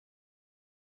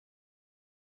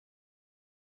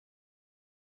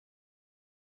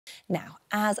Now,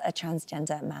 as a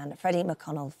transgender man, Freddy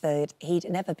McConnell feared he'd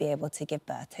never be able to give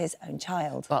birth to his own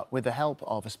child. But with the help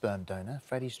of a sperm donor,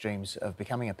 Freddy's dreams of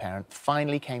becoming a parent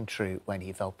finally came true when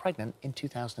he fell pregnant in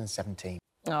 2017.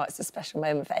 Oh, it's a special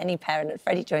moment for any parent. And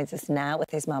Freddy joins us now with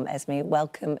his mum, Esme.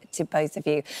 Welcome to both of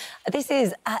you. This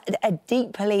is a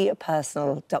deeply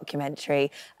personal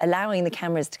documentary, allowing the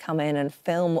cameras to come in and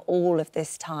film all of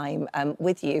this time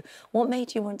with you. What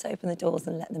made you want to open the doors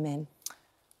and let them in?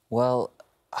 Well,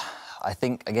 I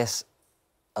guess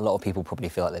a lot of people probably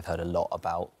feel like they've heard a lot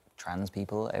about trans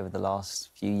people over the last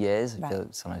few years. Right.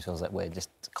 It sometimes feels like we're just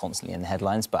constantly in the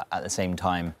headlines, but at the same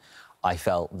time, I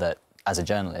felt that as a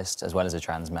journalist, as well as a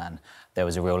trans man, there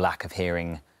was a real lack of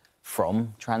hearing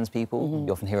from trans people. Mm-hmm.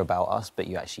 You often hear about us, but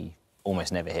you actually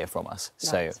almost never hear from us.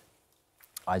 Right. So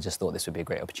I just thought this would be a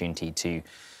great opportunity to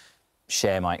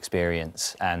share my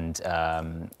experience. And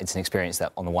it's an experience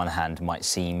that, on the one hand, might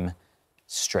seem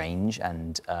strange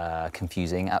and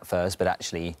confusing at first, but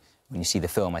actually, when you see the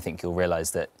film, I think you'll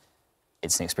realise that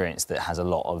it's an experience that has a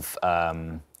lot of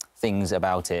things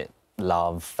about it: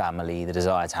 love, family, the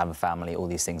desire to have a family, all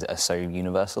these things that are so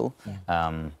universal.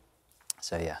 Yeah.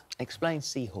 So, yeah. Explain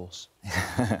seahorse.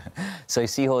 So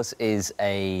seahorse is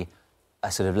a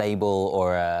sort of label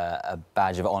or a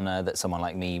badge of honour that someone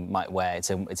like me might wear. It's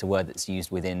a word that's used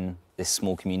within this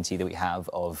small community that we have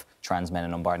of trans men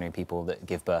and non-binary people that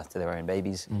give birth to their own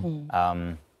babies.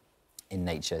 Mm. In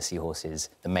nature, the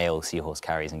male seahorse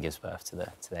carries and gives birth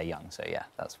to their young. So, yeah,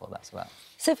 that's what that's about.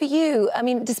 So for you, I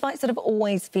mean, despite sort of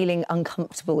always feeling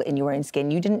uncomfortable in your own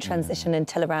skin, you didn't transition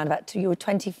until around you were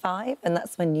 25, and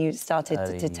that's when you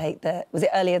started to take the... Was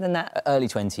it earlier than that? Early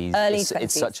 20s. Early 20s.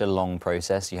 It's such a long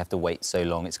process. You have to wait so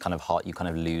long. It's kind of hard. You kind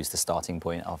of lose the starting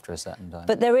point after a certain time.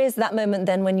 But there is that moment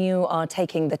then when you are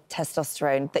taking the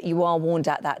testosterone, that you are warned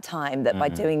at that time that by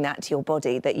doing that to your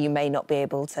body that you may not be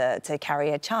able to carry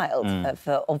a child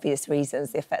for obvious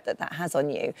reasons, the effect that that has on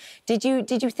you. Did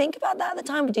you think about that at the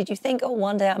time, or did you think, oh,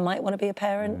 one day I might want to be a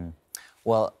parent?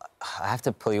 Well, I have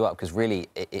to pull you up, because really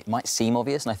it might seem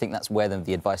obvious, and I think that's where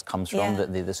the advice comes from,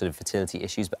 that the sort of fertility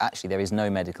issues, but actually there is no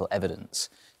medical evidence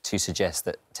to suggest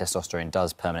that testosterone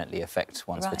does permanently affect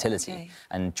one's fertility. Okay.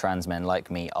 And trans men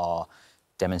like me are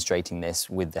demonstrating this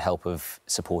with the help of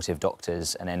supportive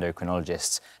doctors and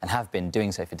endocrinologists, and have been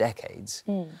doing so for decades.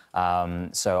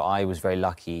 So I was very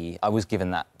lucky. I was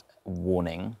given that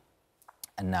warning,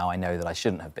 and now I know that I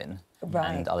shouldn't have been,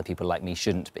 and other people like me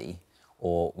shouldn't be,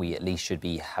 or we at least should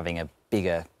be having a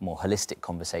bigger, more holistic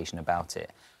conversation about it,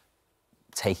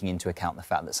 taking into account the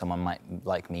fact that someone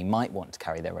like me might want to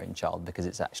carry their own child, because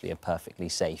it's actually a perfectly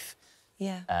safe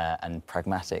and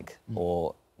pragmatic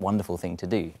or wonderful thing to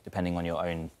do, depending on your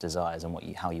own desires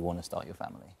and how you want to start your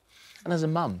family. And as a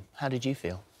mum, how did you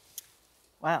feel?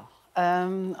 Well,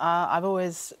 I've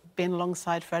always been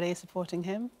alongside Freddy, supporting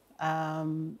him.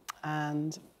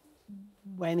 And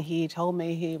when he told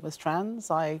me he was trans,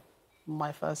 one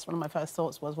of my first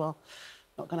thoughts was, well,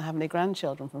 not going to have any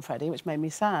grandchildren from Freddy, which made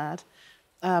me sad.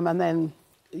 And then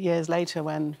years later,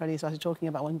 when Freddy started talking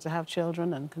about wanting to have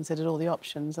children and considered all the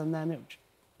options, and then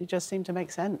it just seemed to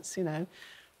make sense, you know.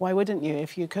 Why wouldn't you,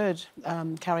 if you could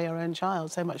carry your own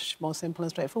child? So much more simple and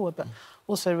straightforward, but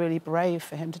also really brave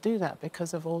for him to do that,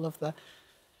 because of all of the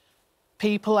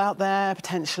people out there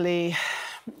potentially,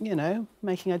 you know,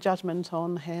 making a judgment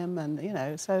on him. And, you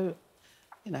know, so,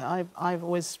 you know, I've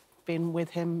always been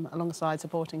with him, alongside,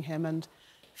 supporting him, and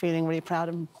feeling really proud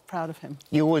of him.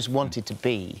 You always wanted to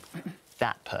be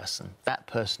that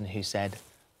person who said,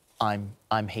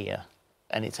 I'm here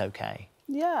and it's OK.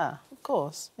 Yeah, of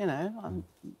course, you know.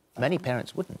 Many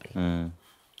parents wouldn't be.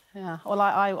 Yeah, well,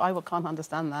 I can't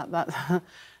understand that. That's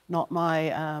not my,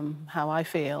 how I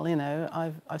feel, you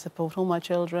know. I support all my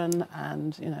children,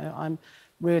 and, you know, I'm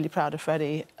really proud of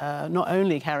Freddy, not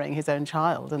only carrying his own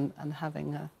child and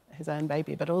having his own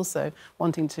baby, but also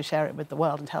wanting to share it with the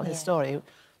world and tell his story.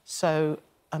 So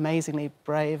amazingly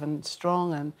brave and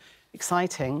strong and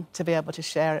exciting to be able to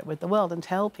share it with the world and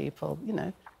tell people, you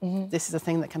know, this is a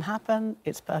thing that can happen,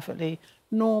 it's perfectly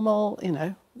normal, you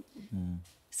know.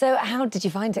 So how did you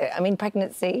find it? I mean,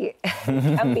 pregnancy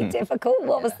can be difficult.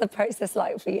 What was the process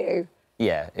like for you?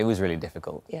 Yeah, it was really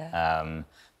difficult. Yeah.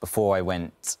 Before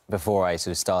I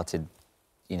sort of started,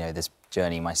 you know, this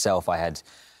journey myself, I had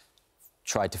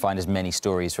tried to find as many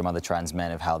stories from other trans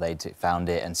men of how they'd found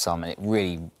it, and it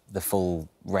really, the full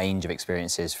range of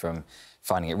experiences, from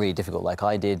finding it really difficult like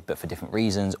I did, but for different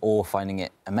reasons, or finding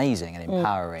it amazing and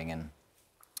empowering.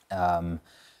 And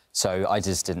so I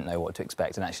just didn't know what to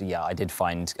expect. And actually, yeah, I did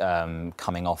find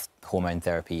coming off hormone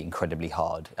therapy incredibly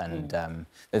hard. And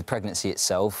the pregnancy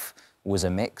itself was a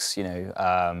mix, you know.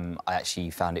 I actually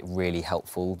found it really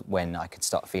helpful when I could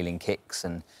start feeling kicks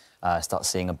and start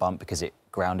seeing a bump, because it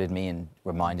grounded me and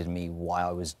reminded me why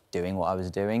I was doing what I was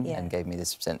doing, and gave me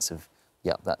this sense of,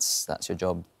 yep, that's your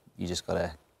job. You just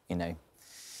gotta, you know,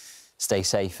 stay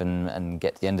safe and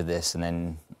get to the end of this,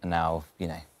 and now, you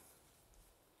know,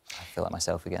 I feel like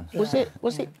myself again. Yeah.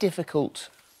 Was it difficult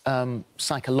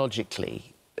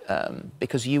psychologically,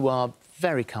 because you are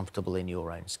very comfortable in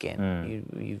your own skin.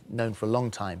 You've known for a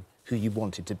long time who you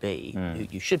wanted to be, who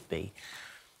you should be.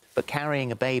 But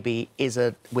carrying a baby is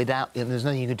without, and there's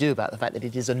nothing you can do about the fact that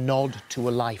it is a nod to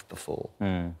a life before.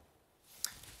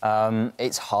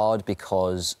 It's hard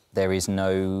because there is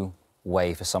no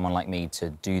way for someone like me to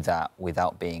do that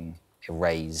without being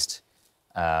erased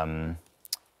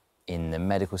in the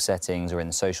medical settings or in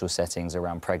the social settings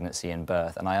around pregnancy and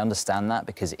birth. And I understand that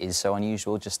because it is so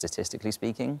unusual, just statistically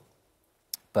speaking.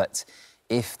 But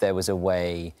if there was a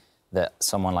way that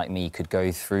someone like me could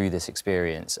go through this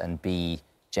experience and be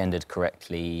gendered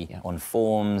correctly on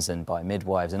forms and by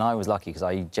midwives, and I was lucky because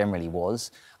I generally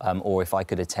was, or if I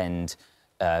could attend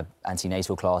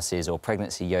antenatal classes or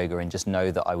pregnancy yoga and just know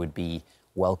that I would be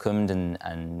welcomed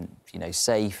and you know,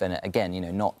 safe, and again, you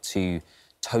know, not to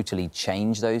totally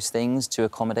change those things to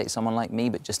accommodate someone like me,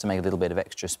 but just to make a little bit of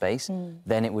extra space,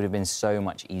 then it would have been so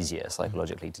much easier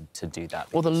psychologically to do that.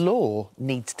 Well, the law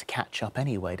needs to catch up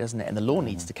anyway, doesn't it? And the law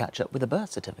needs to catch up with a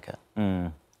birth certificate.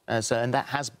 And that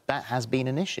has been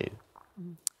an issue.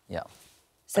 Yeah.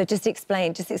 So just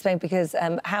explain, because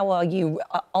how are you,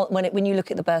 when you look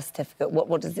at the birth certificate,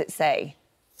 what does it say?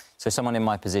 So someone in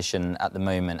my position at the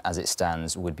moment, as it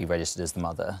stands, would be registered as the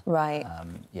mother. Right.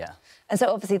 Yeah. And so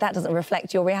obviously that doesn't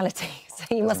reflect your reality.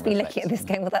 So you must be looking at this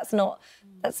going, well, that's not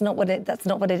what it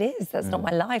is. That's not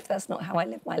my life. That's not how I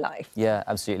live my life. Yeah,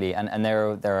 absolutely. And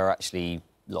there are actually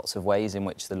lots of ways in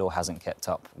which the law hasn't kept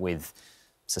up with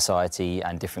society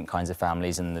and different kinds of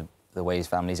families and the ways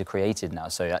families are created now.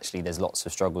 So actually there's lots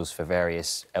of struggles for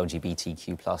various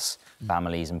LGBTQ+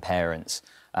 families and parents.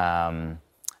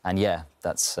 And yeah,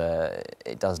 that's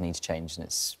it does need to change, and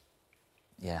it's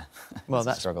well,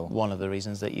 that's a struggle. One of the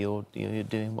reasons that you're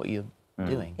doing what you're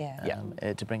doing,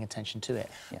 to bring attention to it.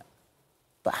 Yeah.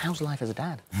 But how's life as a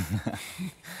dad?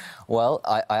 Well,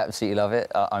 I absolutely love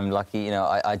it. I'm lucky, you know.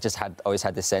 I always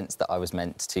had the sense that I was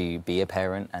meant to be a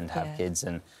parent and have kids,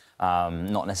 and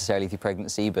not necessarily through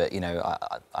pregnancy, but you know,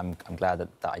 I'm glad that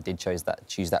I did choose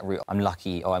that route. I'm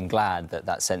lucky, or I'm glad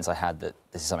that sense I had that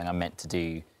this is something I'm meant to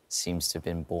do seems to have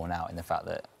been borne out in the fact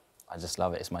that I just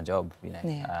love it. It's my job, you know.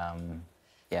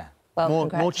 Yeah. Well,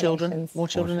 more children in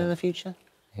the future?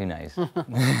 Who knows?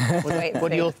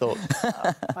 What are your thoughts?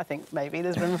 I think maybe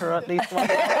there's room for at least one.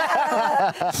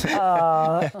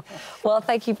 Well,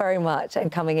 thank you very much for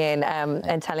coming in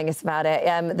and telling us about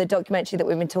it. The documentary that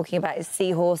we've been talking about is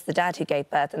Seahorse, the Dad Who Gave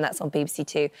Birth, and that's on BBC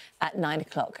Two at 9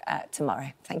 o'clock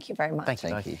tomorrow. Thank you very much.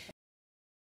 Thank you.